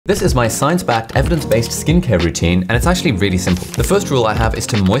This is my science-backed, evidence-based skincare routine, and it's actually really simple. The first rule I have is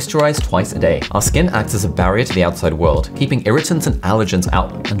to moisturize twice a day. Our skin acts as a barrier to the outside world, keeping irritants and allergens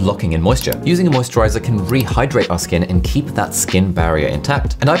out and locking in moisture. Using a moisturizer can rehydrate our skin and keep that skin barrier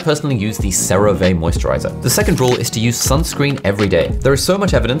intact. And I personally use the CeraVe moisturizer. The second rule is to use sunscreen every day. There is so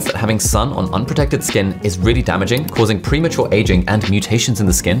much evidence that having sun on unprotected skin is really damaging, causing premature aging and mutations in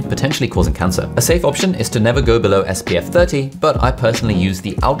the skin, potentially causing cancer. A safe option is to never go below SPF 30, but I personally use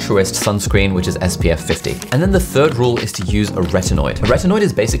the altruist sunscreen, which is SPF 50. And then the third rule is to use a retinoid. A retinoid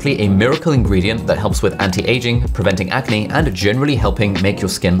is basically a miracle ingredient that helps with anti-aging, preventing acne, and generally helping make your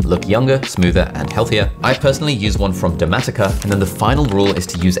skin look younger, smoother, and healthier. I personally use one from Dermatica. And then the final rule is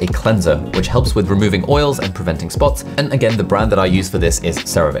to use a cleanser, which helps with removing oils and preventing spots. And again, the brand that I use for this is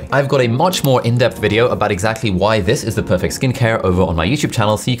CeraVe. I've got a much more in-depth video about exactly why this is the perfect skincare over on my YouTube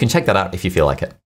channel, so you can check that out if you feel like it.